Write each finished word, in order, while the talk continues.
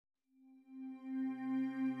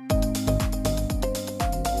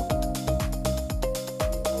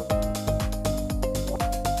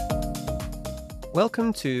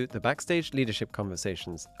Welcome to the Backstage Leadership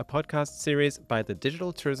Conversations, a podcast series by the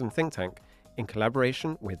digital tourism think tank in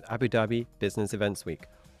collaboration with Abu Dhabi Business Events Week,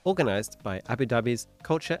 organized by Abu Dhabi's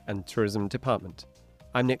Culture and Tourism Department.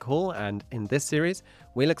 I'm Nick Hall, and in this series,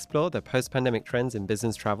 we'll explore the post-pandemic trends in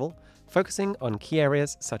business travel, focusing on key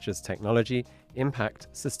areas such as technology, impact,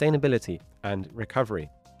 sustainability, and recovery.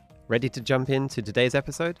 Ready to jump into today's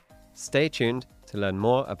episode? Stay tuned to learn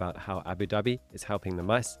more about how Abu Dhabi is helping the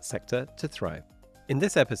MICE sector to thrive. In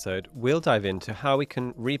this episode, we'll dive into how we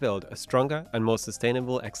can rebuild a stronger and more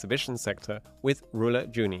sustainable exhibition sector with Roula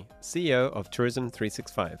Jouny, CEO of Tourism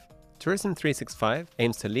 365. Tourism 365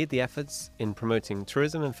 aims to lead the efforts in promoting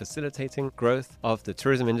tourism and facilitating growth of the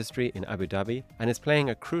tourism industry in Abu Dhabi, and is playing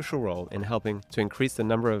a crucial role in helping to increase the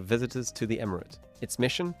number of visitors to the Emirate. Its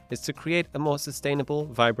mission is to create a more sustainable,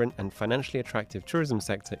 vibrant, and financially attractive tourism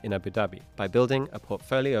sector in Abu Dhabi by building a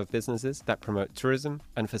portfolio of businesses that promote tourism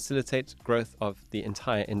and facilitate growth of the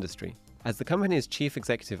entire industry. As the company's chief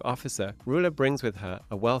executive officer, Roula brings with her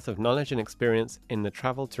a wealth of knowledge and experience in the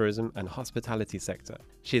travel, tourism, and hospitality sector.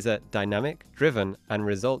 She's a dynamic, driven, and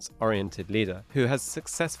results-oriented leader who has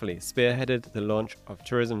successfully spearheaded the launch of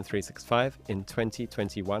Tourism 365 in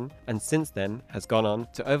 2021, and since then has gone on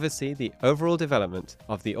to oversee the overall development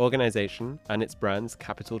of the organization and its brands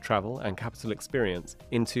Capital Travel and Capital Experience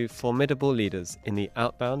into formidable leaders in the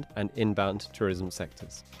outbound and inbound tourism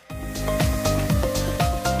sectors.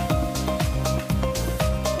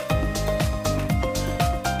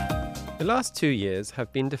 The last 2 years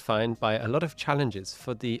have been defined by a lot of challenges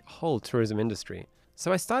for the whole tourism industry.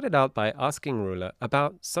 So I started out by asking Roula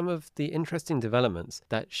about some of the interesting developments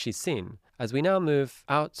that she's seen as we now move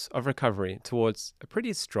out of recovery towards a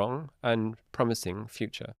pretty strong and promising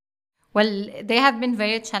future. Well, they have been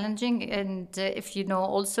very challenging, and if you know,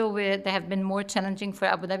 also they have been more challenging for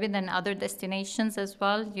Abu Dhabi than other destinations as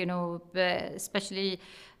well. Especially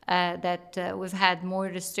that we've had more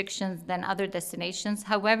restrictions than other destinations.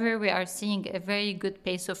 However, we are seeing a very good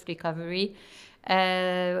pace of recovery.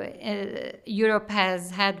 Europe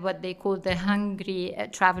has had what they call the hungry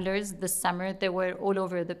travelers this summer. They were all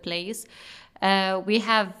over the place. We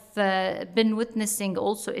have been witnessing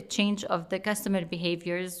also a change of the customer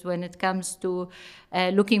behaviors when it comes to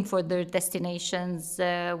looking for their destinations,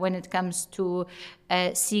 when it comes to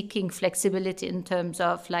seeking flexibility in terms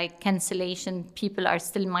of like cancellation. People are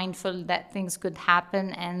still mindful that things could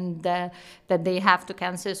happen and that they have to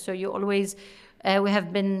cancel. So you always we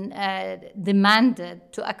have been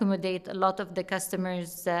demanded to accommodate a lot of the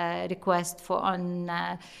customers' request for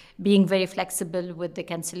being very flexible with the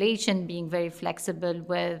cancellation, being very flexible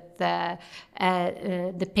with the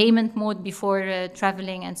payment mode before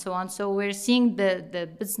traveling, and so on. So we're seeing the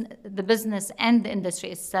business and the industry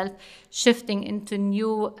itself shifting into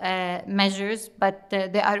new measures, but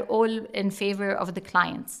they are all in favor of the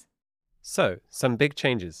clients. So, some big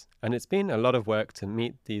changes, and it's been a lot of work to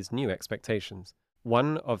meet these new expectations.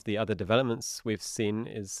 One of the other developments we've seen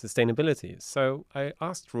is sustainability. So I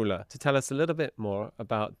asked Roula to tell us a little bit more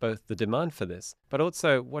about both the demand for this, but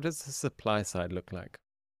also what does the supply side look like?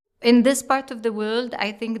 In this part of the world,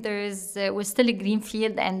 I think we're still a green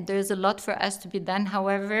field and there's a lot for us to be done.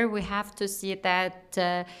 However, we have to see that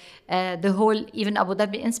the whole, even Abu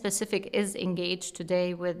Dhabi in specific, is engaged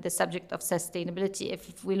today with the subject of sustainability.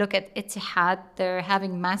 If we look at Etihad, they're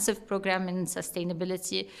having massive program in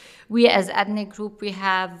sustainability. We as ADNEC Group, we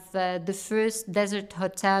have the first desert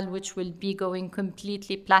hotel, which will be going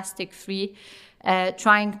completely plastic free.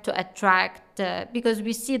 Trying to attract, because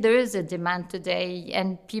we see there is a demand today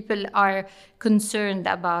and people are concerned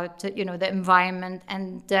about, the environment.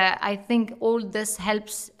 And I think all this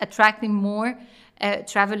helps attracting more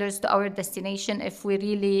travelers to our destination if we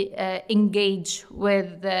really engage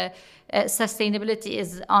with sustainability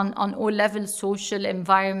is on all levels, social,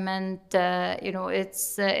 environment, and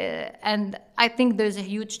I think there's a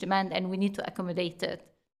huge demand and we need to accommodate it.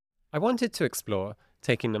 I wanted to explore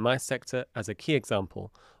taking the MICE sector as a key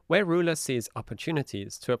example, where Roula sees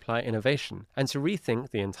opportunities to apply innovation and to rethink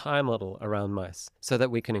the entire model around MICE so that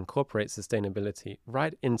we can incorporate sustainability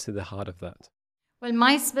right into the heart of that. Well,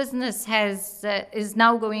 MICE business is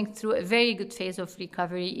now going through a very good phase of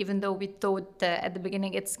recovery, even though we thought at the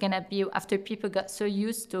beginning it's going to be after people got so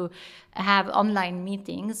used to have online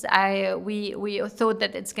meetings. We thought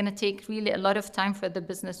that it's going to take really a lot of time for the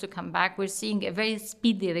business to come back. We're seeing a very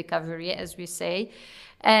speedy recovery, as we say.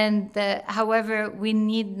 And however, we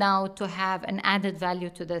need now to have an added value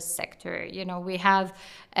to this sector. We have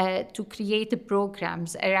to create the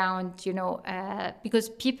programs around, because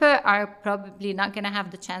people are probably not going to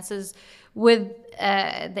have the chances with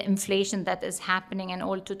the inflation that is happening and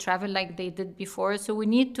all to travel like they did before. So we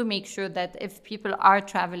need to make sure that if people are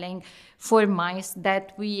traveling for MICE,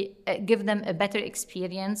 that we give them a better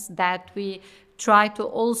experience, that we try to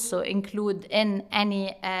also include in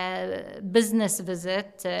any business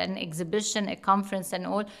visit, an exhibition, a conference and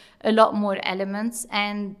all, a lot more elements.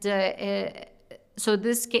 And so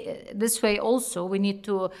this way also we need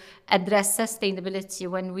to address sustainability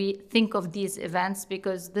when we think of these events,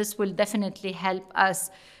 because this will definitely help us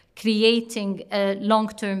creating a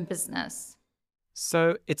long-term business.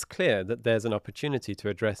 So it's clear that there's an opportunity to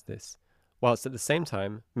address this, whilst at the same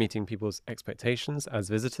time meeting people's expectations as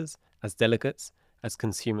visitors, as delegates, as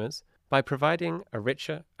consumers, by providing a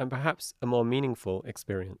richer and perhaps a more meaningful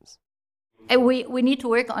experience. We need to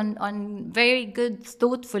work on very good,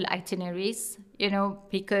 thoughtful itineraries,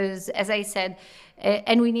 because as I said,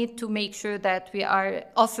 and we need to make sure that we are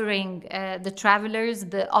offering the travelers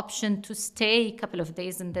the option to stay a couple of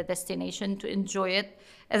days in the destination to enjoy it.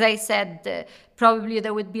 As I said, probably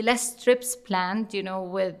there would be less trips planned,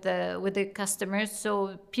 with the customers.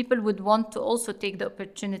 So people would want to also take the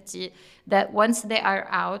opportunity that once they are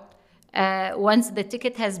out, once the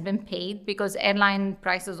ticket has been paid, because airline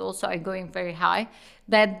prices also are going very high,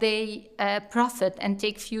 that they profit and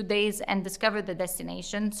take few days and discover the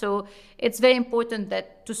destination. So it's very important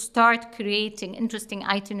that to start creating interesting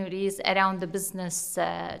itineraries around the business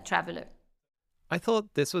traveler. I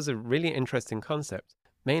thought this was a really interesting concept,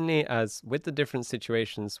 mainly as with the different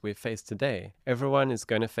situations we face today, everyone is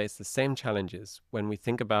going to face the same challenges when we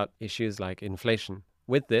think about issues like inflation.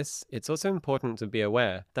 With this, it's also important to be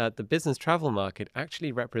aware that the business travel market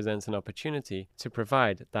actually represents an opportunity to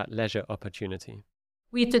provide that leisure opportunity.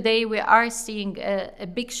 Today we are seeing a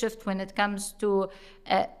big shift when it comes to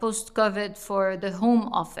post-COVID for the home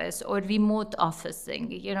office or remote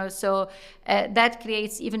officing, so that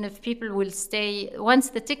creates, even if people will stay, once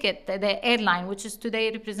the ticket, the airline, which is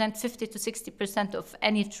today represent 50 to 60% of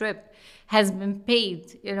any trip, has been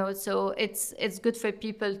paid, so it's good for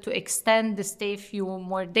people to extend the stay few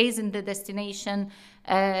more days in the destination,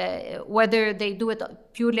 whether they do it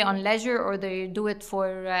purely on leisure or they do it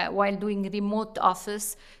for while doing remote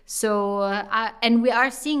office. So and we are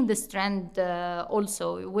seeing this trend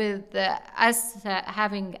also with us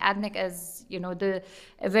having ADNEC as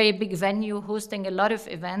a very big venue hosting a lot of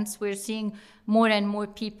events. We're seeing more and more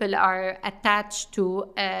people are attached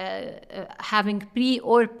to having pre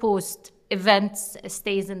or post events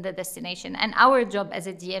stays in the destination. And our job as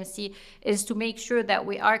a DMC is to make sure that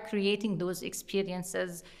we are creating those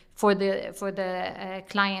experiences for the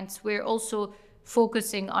clients. We're also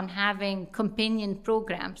focusing on having companion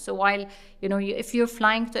programs. So while if you're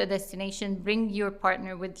flying to a destination, bring your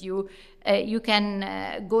partner with you. You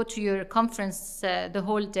can go to your conference the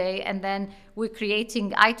whole day, and then we're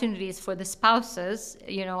creating itineraries for the spouses,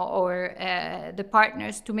 or the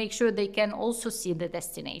partners, to make sure they can also see the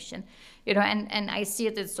destination. And I see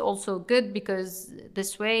it's also good because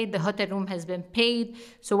this way the hotel room has been paid.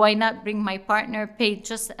 So why not bring my partner, pay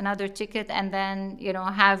just another ticket, and then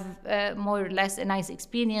have more or less a nice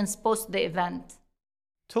experience post the event.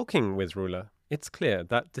 Talking with Roula, it's clear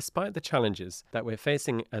that despite the challenges that we're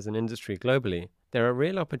facing as an industry globally, there are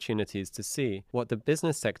real opportunities to see what the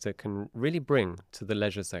business sector can really bring to the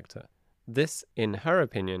leisure sector. This, in her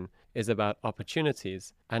opinion, is about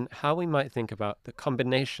opportunities and how we might think about the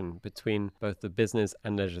combination between both the business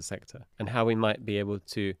and leisure sector, and how we might be able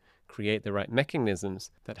to create the right mechanisms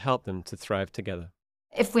that help them to thrive together.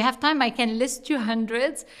 If we have time, I can list you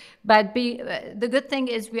hundreds, but the good thing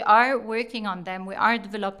is we are working on them. We are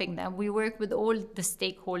developing them. We work with all the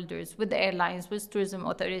stakeholders, with the airlines, with tourism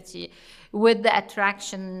authority, with the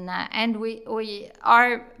attraction, and we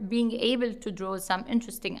are being able to draw some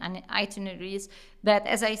interesting itineraries that,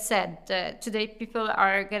 as I said, today people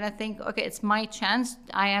are going to think, okay, it's my chance.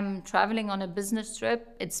 I am traveling on a business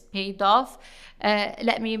trip. It's paid off.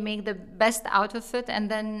 Let me make the best out of it,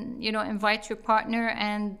 and then, invite your partner,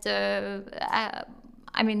 and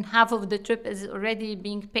half of the trip is already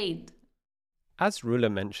being paid. As Roula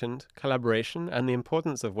mentioned, collaboration and the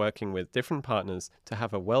importance of working with different partners to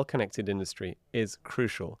have a well-connected industry is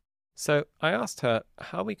crucial. So I asked her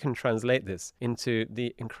how we can translate this into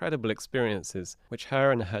the incredible experiences which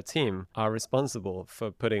her and her team are responsible for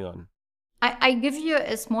putting on. I give you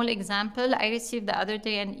a small example. I received the other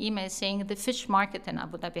day an email saying the fish market in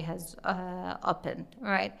Abu Dhabi has opened,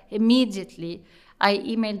 right? Immediately, I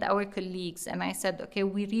emailed our colleagues and I said, okay,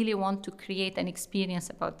 we really want to create an experience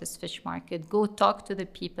about this fish market. Go talk to the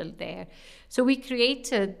people there. So we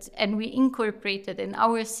created and we incorporated in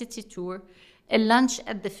our city tour a lunch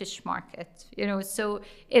at the fish market, so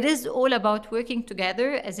it is all about working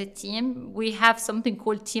together as a team. We have something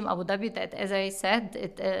called Team Abu Dhabi that, as I said,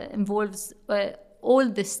 it involves all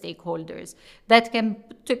the stakeholders that can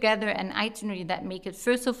put together an itinerary that make it,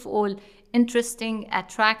 first of all, interesting,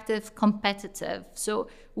 attractive, competitive. So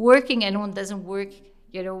working alone doesn't work.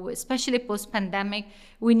 Especially post-pandemic,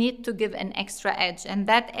 we need to give an extra edge. And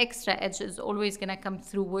that extra edge is always going to come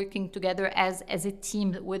through working together as a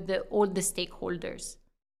team with all the stakeholders.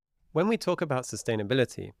 When we talk about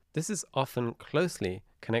sustainability, this is often closely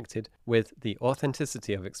connected with the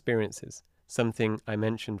authenticity of experiences, something I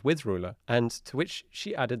mentioned with Roula, and to which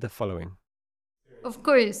she added the following. Of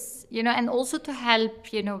course, and also to help,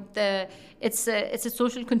 it's a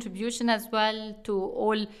social contribution as well to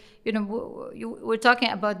all, we're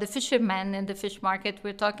talking about the fishermen in the fish market.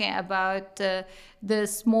 We're talking about the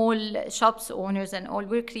small shops owners and all.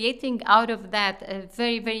 We're creating out of that a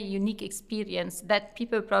very, very unique experience that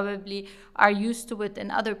people probably are used to it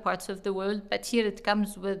in other parts of the world, but here it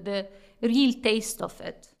comes with the real taste of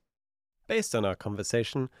it. Based on our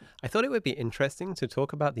conversation, I thought it would be interesting to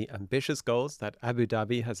talk about the ambitious goals that Abu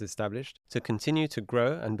Dhabi has established to continue to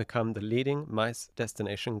grow and become the leading MICE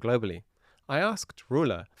destination globally. I asked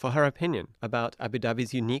Roula for her opinion about Abu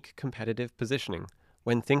Dhabi's unique competitive positioning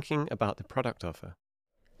when thinking about the product offer.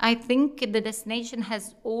 I think the destination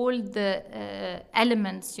has all the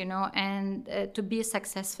elements, and to be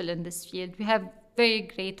successful in this field. We have very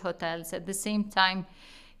great hotels. At the same time,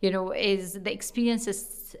 is the experience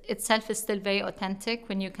itself is still very authentic.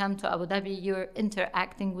 When you come to Abu Dhabi, you're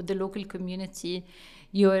interacting with the local community.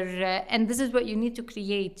 And this is what you need to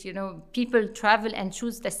create. People travel and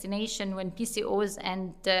choose destination. When PCOs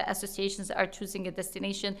and associations are choosing a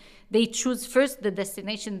destination, they choose first the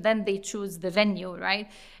destination, then they choose the venue, right?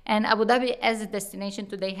 And Abu Dhabi as a destination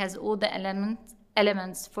today has all the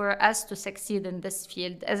elements for us to succeed in this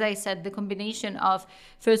field. As I said, the combination of,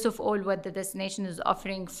 first of all, what the destination is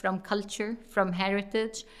offering from culture, from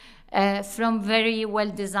heritage, from very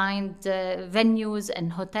well-designed venues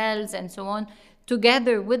and hotels and so on,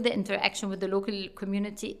 together with the interaction with the local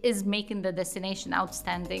community, is making the destination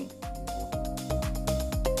outstanding.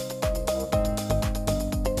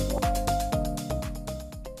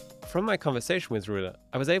 From my conversation with Roula,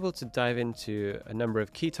 I was able to dive into a number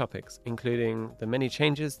of key topics, including the many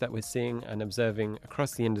changes that we're seeing and observing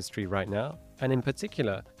across the industry right now, and in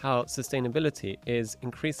particular, how sustainability is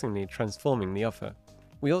increasingly transforming the offer.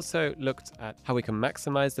 We also looked at how we can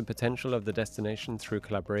maximize the potential of the destination through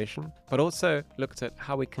collaboration, but also looked at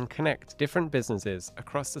how we can connect different businesses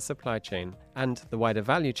across the supply chain and the wider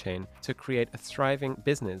value chain to create a thriving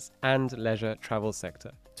business and leisure travel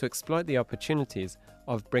sector, to exploit the opportunities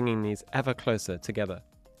of bringing these ever closer together.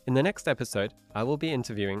 In the next episode, I will be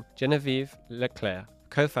interviewing Genevieve Leclerc,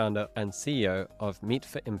 co-founder and CEO of Meet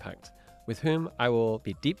for Impact, with whom I will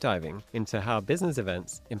be deep diving into how business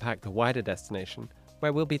events impact the wider destination,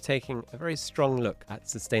 where we'll be taking a very strong look at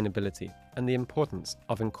sustainability and the importance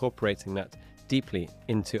of incorporating that deeply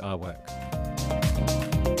into our work.